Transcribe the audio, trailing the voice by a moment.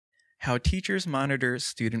How teachers monitor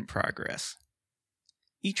student progress.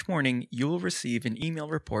 Each morning, you will receive an email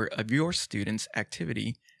report of your student's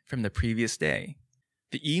activity from the previous day.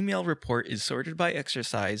 The email report is sorted by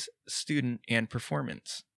exercise, student, and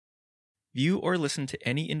performance. View or listen to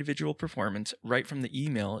any individual performance right from the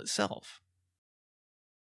email itself.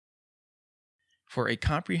 For a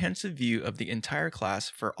comprehensive view of the entire class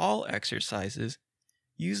for all exercises,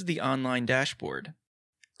 use the online dashboard.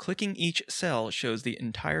 Clicking each cell shows the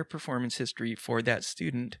entire performance history for that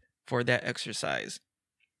student for that exercise.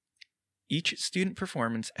 Each student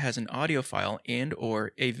performance has an audio file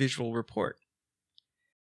and/or a visual report.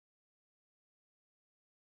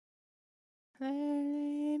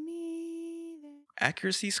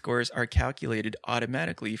 Accuracy scores are calculated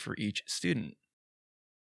automatically for each student.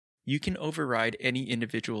 You can override any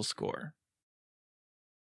individual score.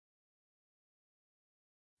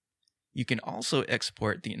 You can also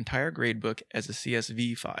export the entire gradebook as a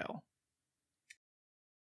CSV file.